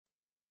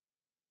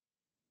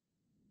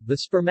The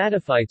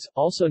spermatophytes,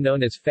 also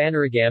known as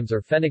phanerogams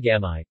or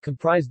phenogami,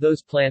 comprise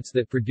those plants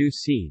that produce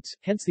seeds,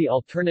 hence the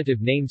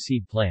alternative name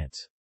seed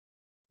plants.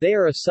 They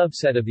are a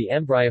subset of the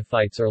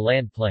embryophytes or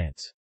land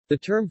plants. The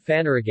term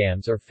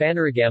phanerogams or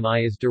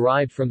phanerogami is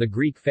derived from the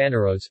Greek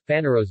phaneros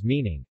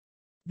meaning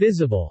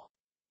visible,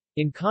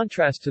 in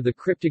contrast to the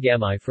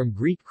cryptogami from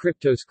Greek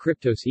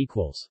kryptos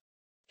equals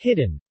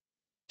hidden,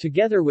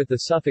 together with the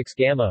suffix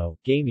gamo,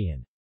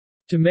 gamian,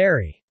 to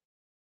marry.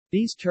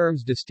 These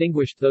terms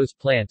distinguished those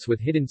plants with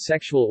hidden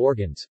sexual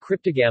organs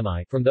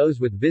cryptogami from those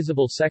with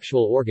visible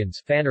sexual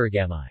organs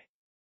phanerogami.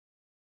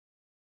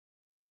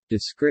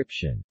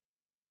 Description.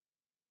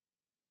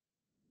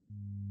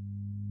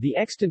 The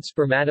extant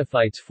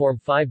spermatophytes form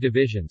 5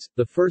 divisions,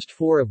 the first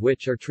 4 of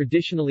which are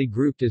traditionally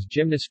grouped as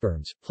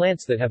gymnosperms,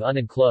 plants that have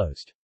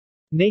unenclosed,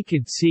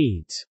 naked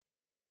seeds.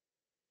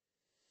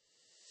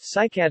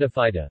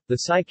 Cycadophyta, the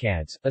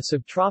cycads, a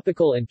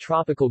subtropical and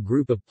tropical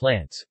group of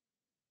plants.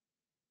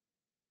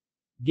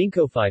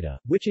 Ginkgophyta,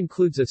 which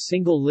includes a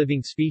single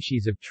living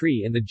species of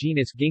tree in the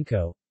genus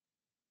Ginkgo.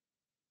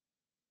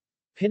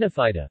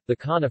 Pinophyta, the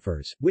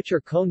conifers, which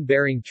are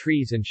cone-bearing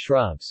trees and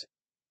shrubs.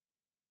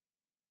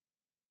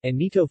 And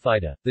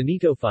Gnetophyta, the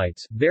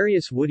gnetophytes,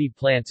 various woody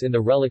plants in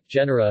the relict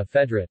genera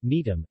Ephedra,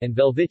 Gnetum, and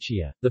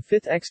Velvicia. The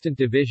 5th extant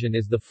division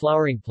is the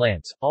flowering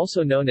plants,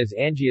 also known as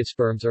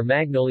angiosperms or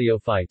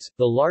magnoliophytes,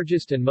 the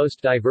largest and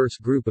most diverse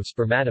group of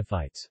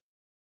spermatophytes.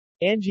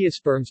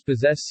 Angiosperms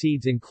possess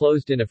seeds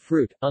enclosed in a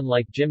fruit,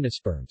 unlike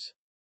gymnosperms.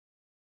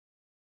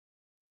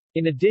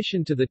 In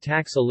addition to the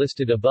taxa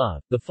listed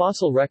above, the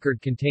fossil record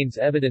contains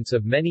evidence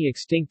of many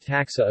extinct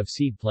taxa of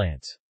seed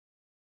plants.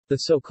 The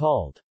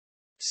so-called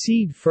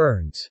seed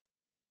ferns,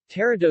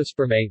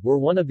 Pteridospermae, were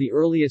one of the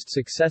earliest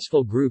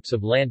successful groups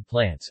of land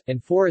plants,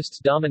 and forests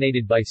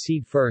dominated by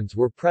seed ferns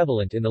were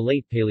prevalent in the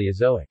late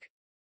Paleozoic.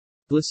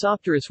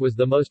 Glossopteris was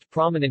the most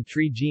prominent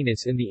tree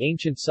genus in the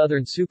ancient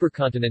southern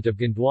supercontinent of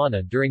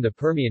Gondwana during the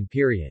Permian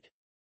period.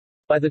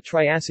 By the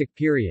Triassic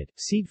period,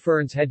 seed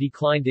ferns had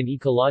declined in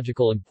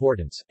ecological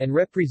importance, and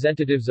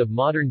representatives of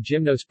modern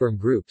gymnosperm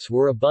groups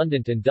were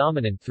abundant and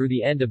dominant through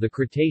the end of the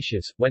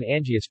Cretaceous, when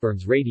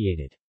angiosperms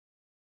radiated.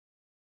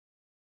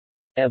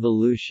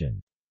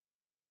 Evolution.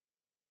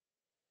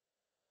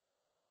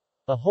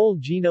 A whole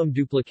genome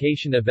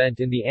duplication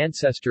event in the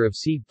ancestor of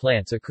seed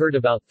plants occurred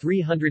about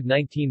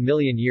 319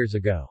 million years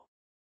ago.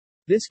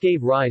 This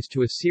gave rise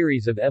to a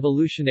series of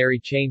evolutionary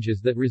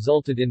changes that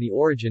resulted in the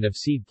origin of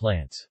seed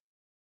plants.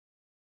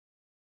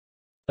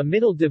 A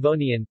Middle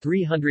Devonian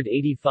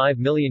 385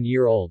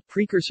 million-year-old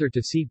precursor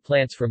to seed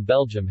plants from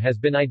Belgium has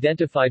been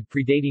identified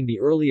predating the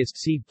earliest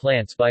seed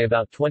plants by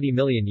about 20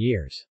 million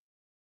years.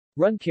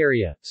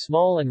 Runcaria,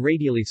 small and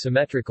radially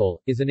symmetrical,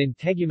 is an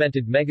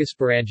integumented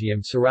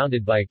megasporangium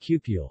surrounded by a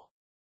cupule.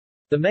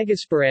 The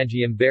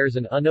megasporangium bears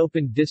an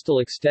unopened distal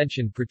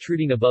extension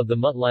protruding above the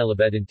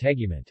mutlilobed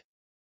integument.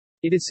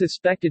 It is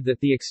suspected that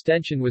the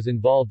extension was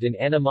involved in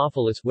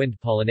anemophilous wind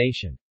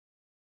pollination.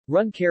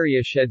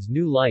 Runcaria sheds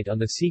new light on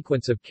the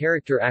sequence of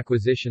character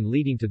acquisition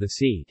leading to the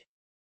seed.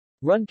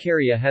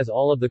 Runcaria has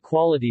all of the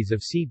qualities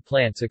of seed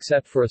plants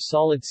except for a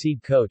solid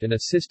seed coat and a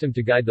system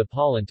to guide the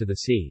pollen to the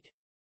seed.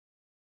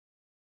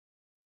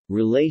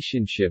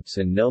 Relationships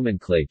and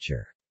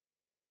nomenclature.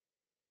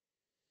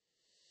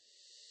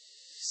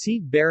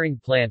 Seed-bearing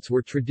plants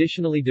were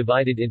traditionally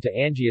divided into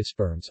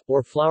angiosperms,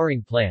 or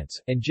flowering plants,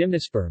 and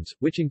gymnosperms,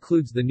 which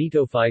includes the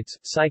gnetophytes,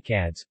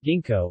 cycads,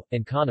 ginkgo,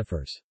 and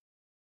conifers.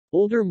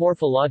 Older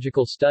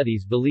morphological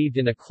studies believed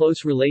in a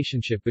close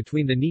relationship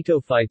between the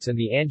gnetophytes and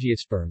the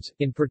angiosperms,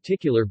 in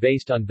particular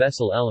based on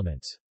vessel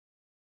elements.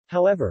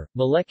 However,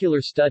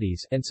 molecular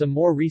studies, and some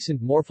more recent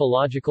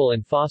morphological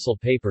and fossil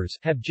papers,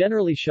 have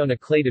generally shown a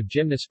clade of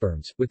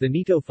gymnosperms, with the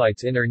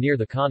gnetophytes in or near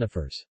the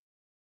conifers.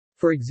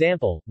 For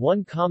example,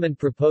 one common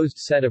proposed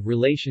set of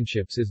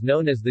relationships is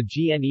known as the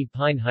GNE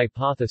pine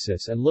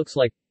hypothesis and looks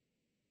like.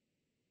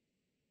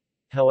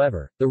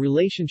 However, the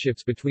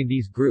relationships between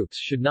these groups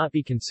should not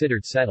be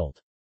considered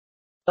settled.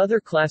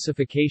 Other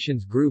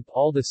classifications group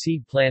all the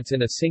seed plants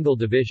in a single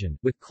division,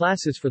 with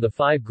classes for the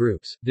 5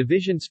 groups: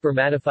 division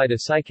Spermatophyta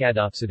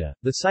Cycadopsida,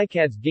 the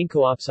cycads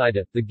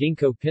Ginkgoopsida, the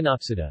Ginkgo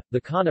Pinopsida,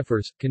 the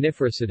conifers,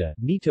 Coniferopsida,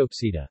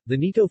 Gnetopsida, the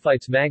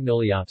gnetophytes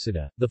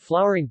Magnoliopsida, the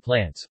flowering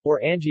plants,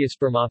 or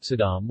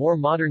Angiospermopsida. More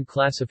modern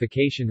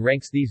classification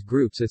ranks these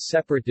groups as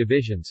separate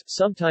divisions,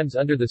 sometimes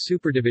under the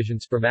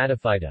superdivision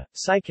Spermatophyta,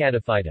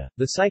 Cycadophyta,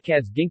 the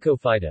cycads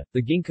Ginkgophyta,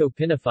 the Ginkgo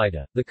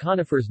Pinophyta, the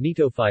conifers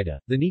Gnetophyta,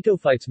 the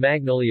gnetophytes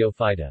Magnoliopsida,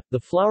 the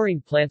flowering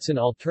plants. An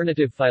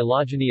alternative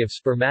phylogeny of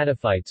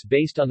spermatophytes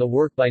based on the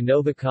work by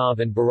Novikov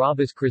and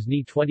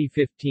Barabas-Krasny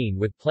 2015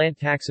 with plant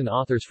taxon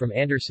authors from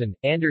Anderson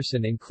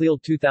and Cleel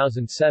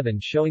 2007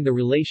 showing the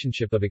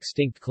relationship of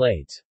extinct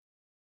clades.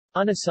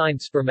 Unassigned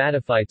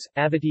spermatophytes,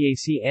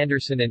 Avitiaceae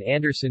Anderson and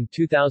Anderson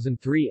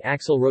 2003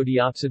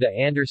 Axelrhodiopsida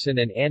Anderson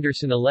and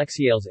Anderson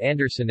Alexiales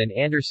Anderson and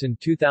Anderson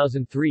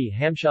 2003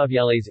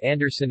 Hamshaviales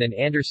Anderson and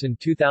Anderson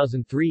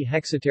 2003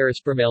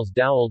 Hexaterospermales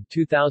Dowald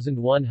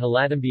 2001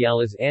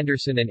 Helatombiales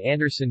Anderson and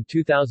Anderson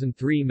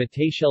 2003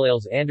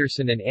 Metatiellales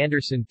Anderson and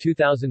Anderson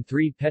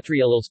 2003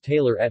 Petriellales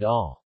Taylor et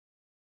al.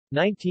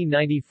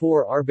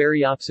 1994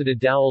 Arbariopsida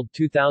Dowald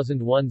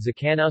 2001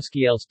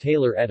 Zakanowskiales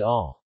Taylor et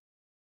al.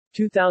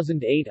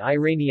 2008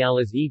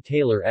 Iraniales E.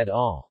 Taylor et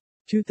al.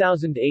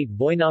 2008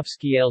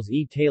 Boinovskiales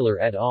E. Taylor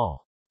et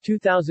al.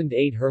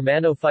 2008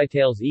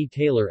 Hermanophytales E.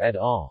 Taylor et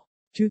al.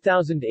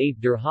 2008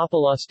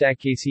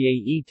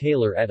 Derhopalostaccaceae E.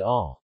 Taylor et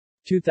al.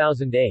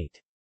 2008.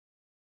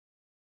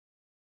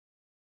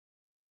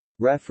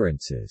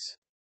 References.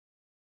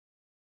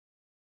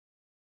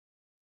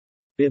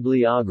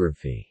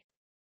 Bibliography.